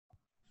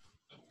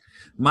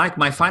Mike,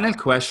 my final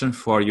question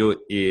for you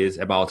is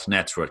about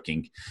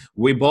networking.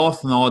 We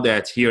both know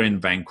that here in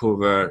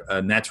Vancouver,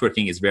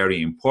 networking is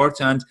very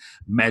important.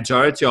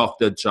 Majority of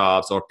the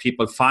jobs or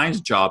people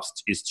find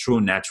jobs is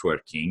through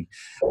networking.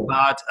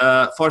 But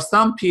for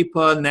some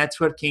people,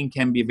 networking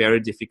can be very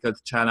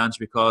difficult challenge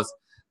because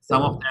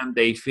some of them,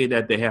 they feel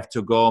that they have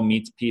to go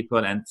meet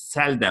people and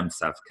sell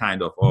themselves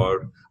kind of,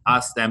 or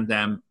ask them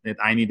that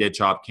I need a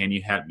job, can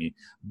you help me?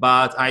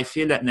 But I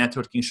feel that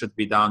networking should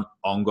be done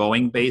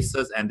ongoing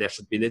basis and there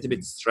should be a little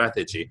bit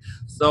strategy.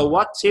 So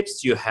what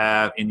tips do you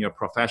have in your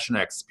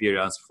professional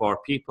experience for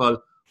people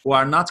who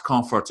are not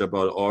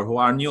comfortable or who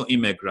are new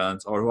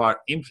immigrants or who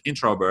are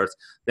introverts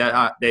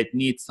that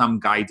need some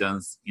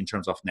guidance in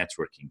terms of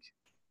networking?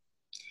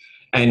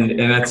 And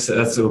that's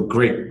a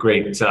great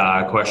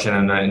question,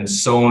 and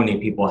so many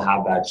people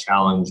have that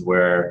challenge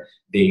where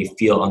they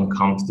feel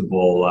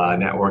uncomfortable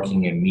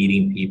networking and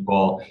meeting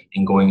people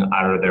and going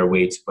out of their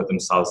way to put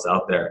themselves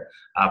out there.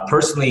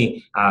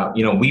 Personally,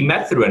 we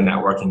met through a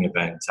networking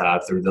event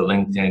through the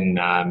LinkedIn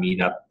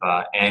meetup,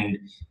 and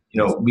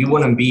we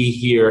wouldn't be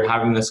here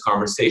having this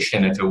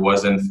conversation if it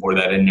wasn't for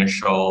that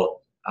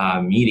initial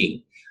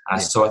meeting.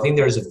 So I think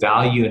there's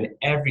value in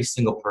every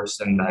single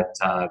person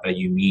that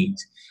you meet.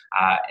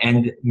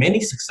 And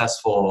many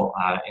successful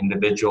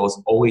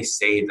individuals always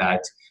say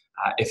that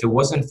if it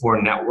wasn't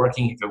for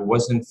networking, if it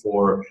wasn't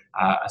for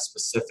a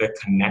specific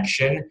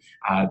connection,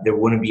 there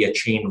wouldn't be a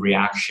chain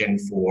reaction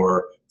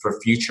for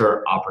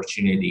future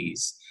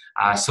opportunities.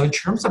 So in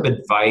terms of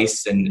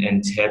advice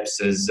and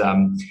tips is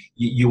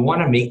you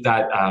want to make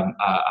that a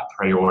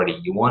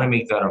priority. You want to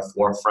make that a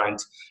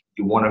forefront.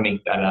 You want to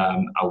make that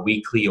a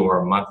weekly or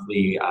a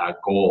monthly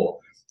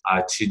goal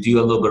to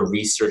do a little bit of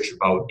research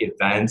about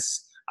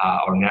events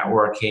or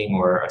networking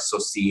or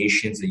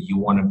associations that you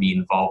want to be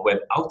involved with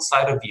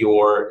outside of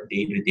your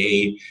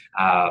day-to-day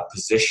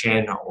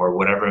position or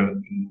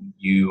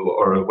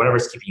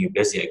whatever's keeping you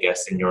busy, I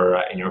guess, in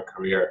your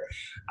career.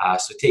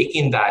 So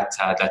taking that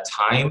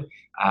time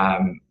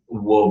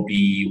will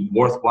be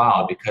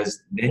worthwhile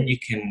because then you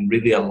can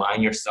really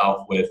align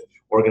yourself with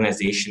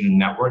organization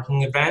and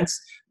networking events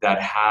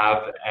that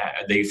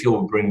you feel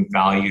will bring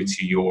value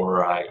to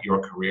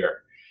your career.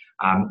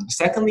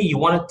 Secondly, you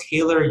want to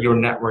tailor your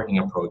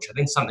networking approach. I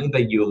think something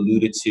that you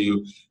alluded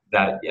to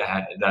that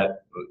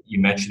you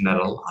mentioned that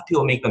a lot of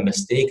people make the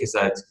mistake is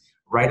that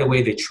right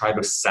away they try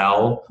to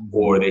sell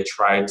or they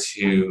try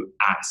to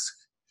ask.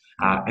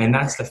 And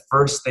that's the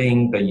first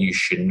thing that you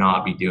should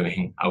not be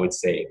doing, I would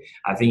say.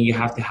 I think you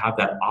have to have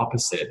that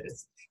opposite.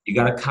 You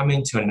got to come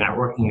into a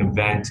networking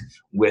event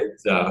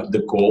with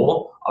the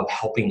goal of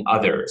helping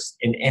others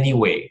in any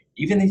way.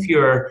 Even if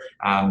you're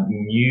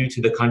new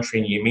to the country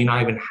and you may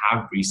not even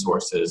have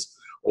resources,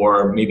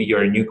 or maybe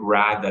you're a new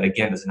grad that,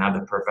 again, doesn't have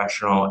the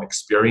professional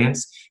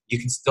experience, you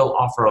can still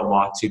offer a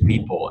lot to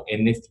people.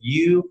 And if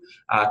you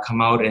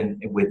come out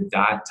and with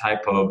that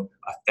type of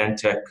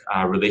authentic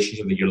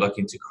relationship that you're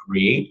looking to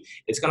create,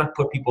 it's going to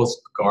put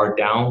people's guard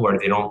down where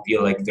they don't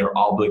feel like they're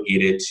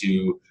obligated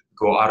to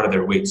go out of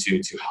their way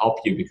to help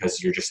you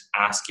because you're just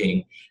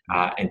asking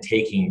and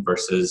taking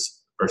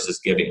versus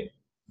giving.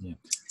 Yeah.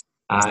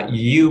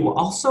 You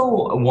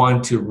also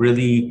want to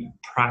really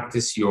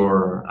practice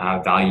your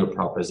value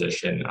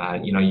proposition.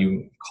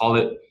 You call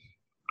it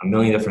a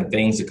million different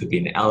things. It could be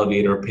an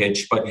elevator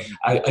pitch, but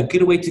a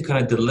good way to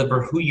kind of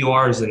deliver who you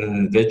are as an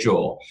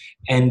individual.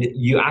 And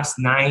you ask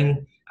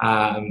 9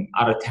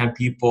 out of 10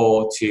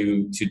 people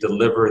to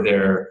deliver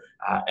their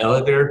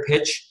elevator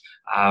pitch.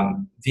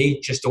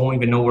 They just don't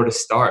even know where to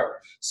start.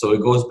 So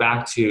it goes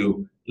back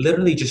to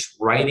literally just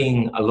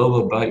writing a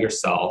little about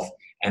yourself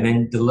and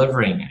then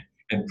delivering it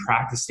and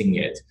practicing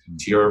it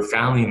to your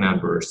family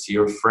members, to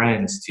your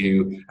friends,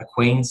 to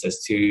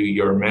acquaintances, to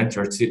your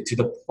mentor, to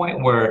the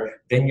point where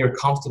then you're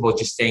comfortable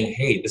just saying,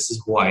 hey, this is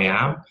who I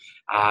am.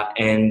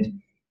 And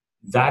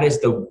that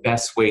is the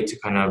best way to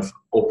kind of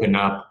open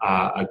up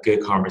a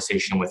good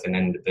conversation with an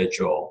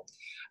individual.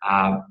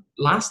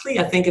 Lastly,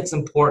 I think it's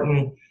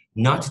important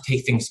not to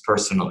take things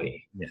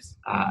personally. Yes.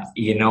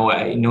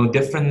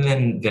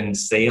 Different than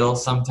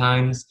sales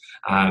sometimes.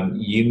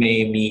 You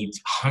may meet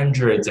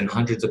hundreds and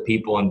hundreds of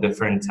people in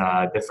different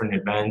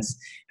events,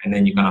 and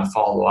then you're going to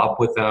follow up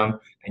with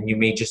them, and you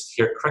may just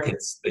hear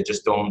crickets. They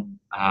just don't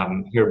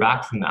hear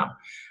back from them.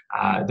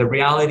 The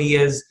reality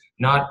is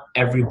not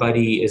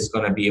everybody is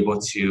going to be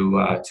able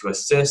to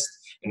assist.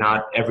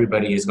 Not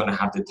everybody is going to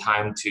have the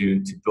time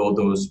to build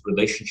those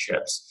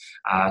relationships.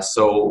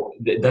 So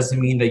it doesn't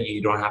mean that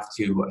you don't have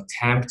to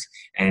attempt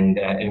and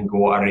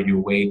go out of your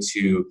way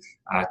to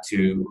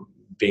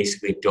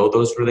basically build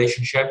those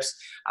relationships.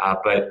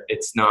 But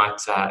it's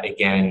not,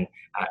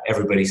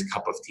 everybody's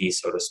cup of tea,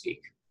 so to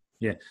speak.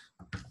 Yeah,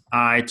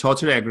 I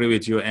totally agree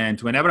with you.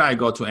 And whenever I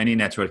go to any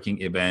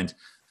networking event,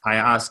 I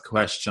ask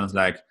questions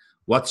like,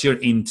 what's your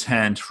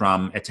intent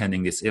from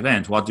attending this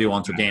event? What do you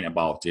want to gain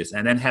about this?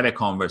 And then have a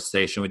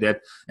conversation with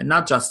it and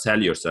not just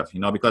sell yourself,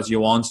 because you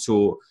want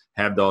to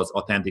have those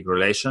authentic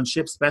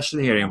relationships,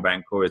 especially here in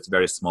Vancouver. It's a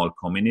very small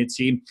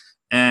community,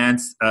 and,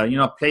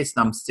 place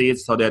some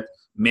seeds so that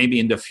maybe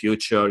in the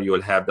future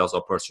you'll have those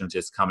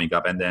opportunities coming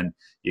up, and then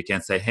you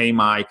can say, hey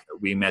Mike,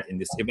 we met in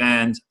this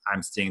event,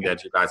 I'm seeing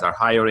that you guys are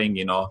hiring,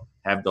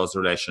 have those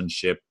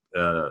relationships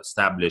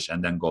established,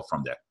 and then go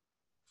from there.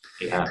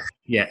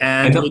 Yeah,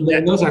 and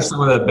those are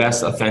some of the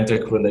best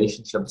authentic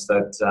relationships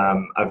that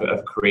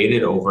I've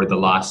created over the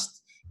last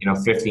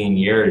 15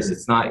 years.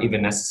 It's not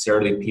even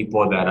necessarily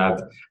people that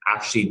I've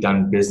actually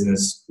done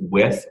business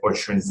with or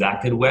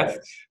transacted with,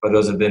 but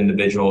those are the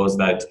individuals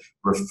that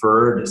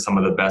referred some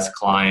of the best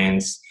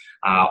clients,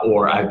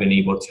 or I've been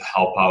able to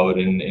help out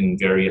in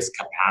various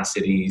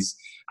capacities.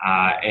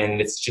 And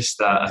it's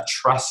just a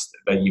trust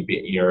that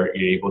you're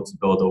able to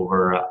build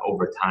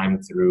over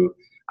time through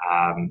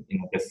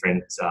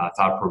different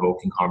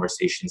thought-provoking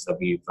conversations that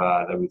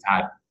we've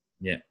had.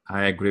 Yeah,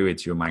 I agree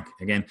with you, Mike.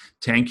 Again,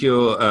 thank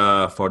you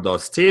for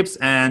those tips.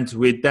 And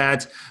with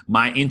that,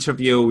 my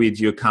interview with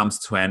you comes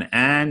to an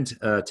end.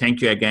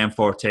 Thank you again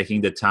for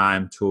taking the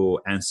time to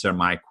answer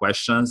my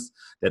questions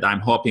that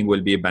I'm hoping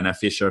will be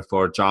beneficial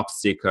for job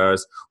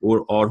seekers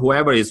or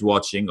whoever is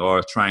watching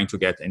or trying to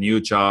get a new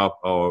job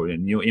or a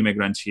new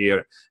immigrant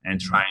here and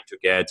trying to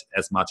get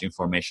as much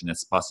information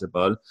as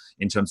possible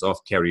in terms of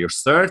career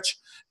search.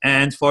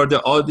 And for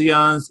the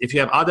audience, if you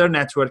have other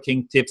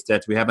networking tips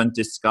that we haven't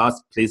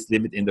discussed, please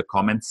leave it in the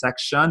comment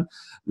section.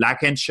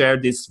 Like and share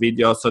this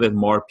video so that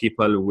more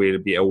people will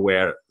be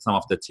aware some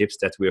of the tips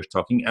that we're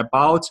talking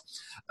about.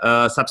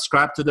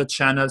 Subscribe to the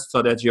channel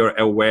so that you're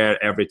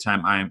aware every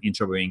time I'm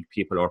interviewing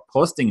people or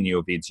posting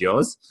new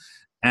videos.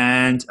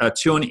 And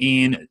tune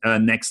in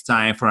next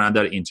time for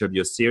another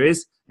interview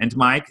series. And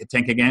Mike,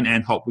 thank you again,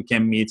 and hope we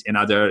can meet in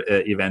other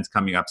events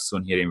coming up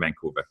soon here in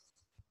Vancouver.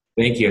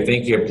 Thank you.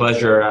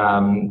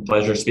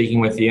 Pleasure speaking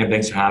with you, and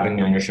thanks for having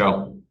me on your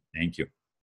show. Thank you.